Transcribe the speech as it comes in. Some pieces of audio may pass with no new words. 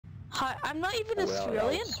Hi, I'm not even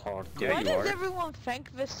Australian. Yeah, Why you does are. everyone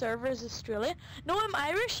think this server is Australian? No, I'm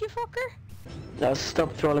Irish, you fucker. No,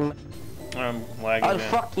 stop trolling me. I'm lagging, I'll man.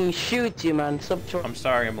 fucking shoot you, man. Stop trolling. I'm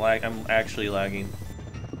sorry, I'm actually lagging.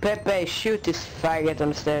 Pepe, shoot this faggot on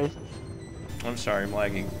the stairs. I'm sorry, I'm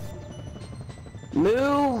lagging.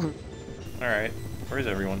 Move! Alright, where's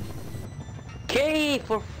everyone? Keith!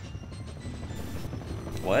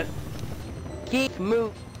 What? Keith,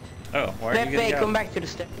 move! Oh, why are you Pepe, getting out? come back to the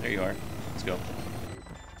stairs. There you are. Let's go.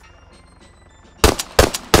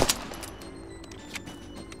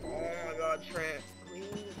 Oh my god, Trent. Please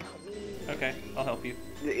help me. Okay, I'll help you.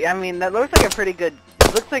 I mean, that looks like a pretty good...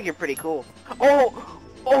 Looks like you're pretty cool. Oh!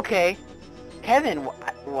 Okay. Kevin,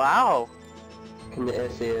 wow. Can the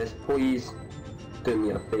SAS please do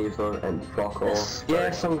me a favour and fuck off?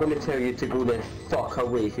 Yes, I'm going to tell you to go the fuck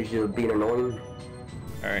away because you're being annoying.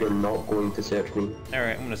 Alright. You're not going to search me.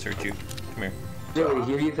 Alright, I'm gonna search you. Come here. I don't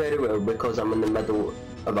hear you very well because I'm in the middle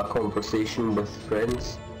of a conversation with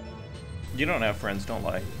friends. You don't have friends, don't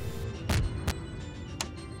lie.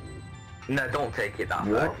 No, don't take it that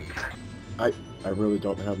What? way. I really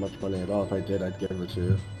don't have much money at all. If I did, I'd give it to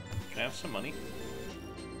you. Can I have some money?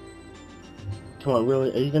 Come on,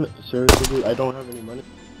 really? Are you gonna seriously? Dude, I don't have any money.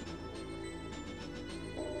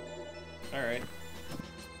 Alright.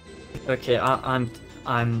 Okay,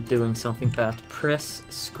 I'm doing something bad. Press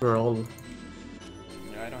scroll.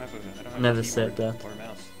 No, I don't have a Never a said keyboard that. or a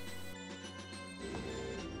mouse.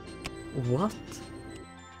 What?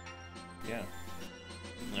 Yeah.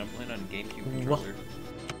 I'm playing on a GameCube What? controller.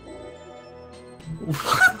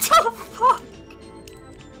 What the fuck?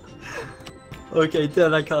 Okay,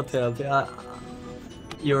 then I can't help you.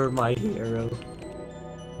 You're my hero.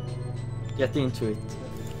 Get into it.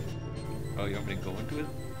 Oh, you want me to go into it?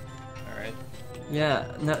 Alright. Yeah,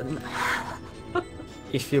 no.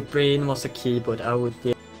 If your brain was a keyboard, I would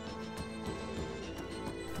be. Are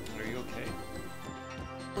you okay?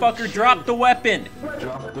 Fucker, drop the weapon!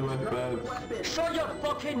 Drop the weapon. Shut your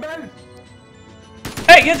fucking mouth!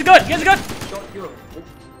 Hey, he has a gun! He has a gun! Shut your...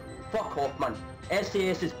 Fuck off, man.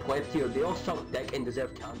 SAS is pleb here. They all suck dick and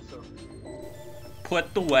deserve cancer.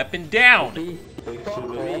 Put the weapon down! Fuck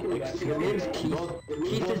off. Your name's Keith.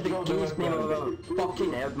 Keith is the gayest name I've ever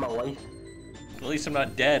fucking heard in my life. At least I'm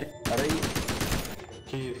not dead. Alright?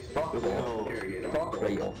 Keith, fuck off. Fuck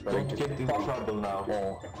right off. Don't get in trouble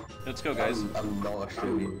now. Let's go, guys. I'm not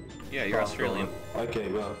Australian. Yeah, you're Australian.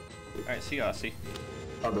 Okay, well. Alright, see you, Aussie.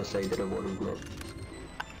 Other side of the world, mate.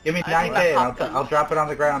 Give me 9K and I'll drop it on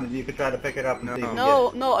the ground and you can try to pick it up and see if you get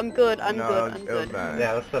it. No, I'm good. I'm good.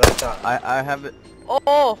 Yeah, that's what I thought. I have it.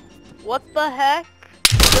 Oh, what the heck?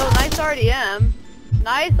 Yo, nice RDM.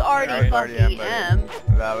 Nice Alright, fucking RDM, M.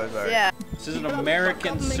 That was alright. Yeah. This is an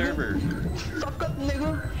American server. Fuck up,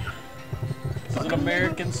 nigga. This is an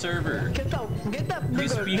American server. Get up, nigga. We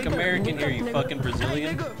speak American here, you fucking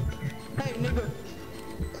Brazilian. Hey, nigga.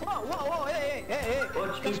 Whoa, hey.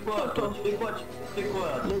 Watch, speak what?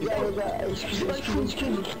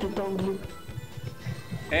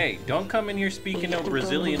 Hey, don't come in here speaking no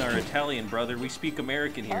Brazilian or Italian, brother. We speak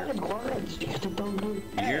American here. You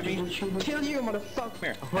hear me? Kill you,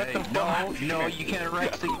 motherfucker. Come here. Hey, no, you can't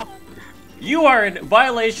arrest them. You are in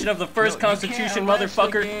violation of the first Constitution,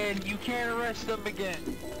 motherfucker. You can't arrest them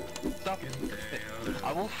again. Stop it.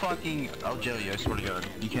 I'll jail you, I swear to God.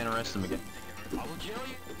 You can't arrest them again. I will jail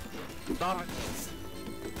you. Stop it.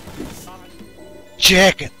 Stop it.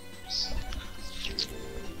 Check it.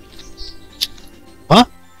 What?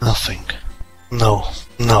 Nothing. No,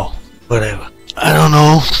 whatever. I don't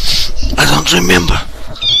know. I don't remember.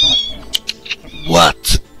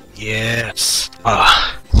 What? Yes.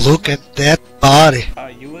 Look at that body.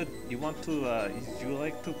 Would you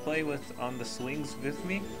like to play on the swings with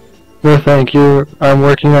me? No, thank you. I'm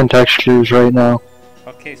working on text queues right now.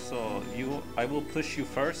 Okay, so I will push you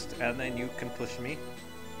first, and then you can push me.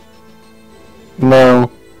 No.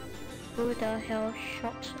 Who the hell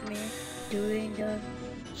shot me doing the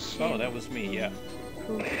same? Oh, that was me, yeah.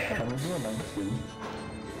 Who shot me?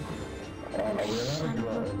 Son of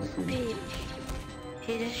a bitch.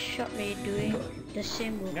 He just shot me doing the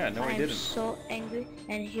same move. Yeah, no, I I'm didn't. so angry,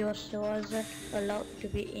 and he also wasn't allowed to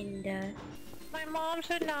be in there. My mom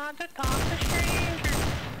said not to talk to strangers.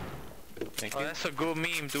 Thank you. That's a good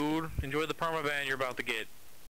meme, dude. Enjoy the permaban you're about to get.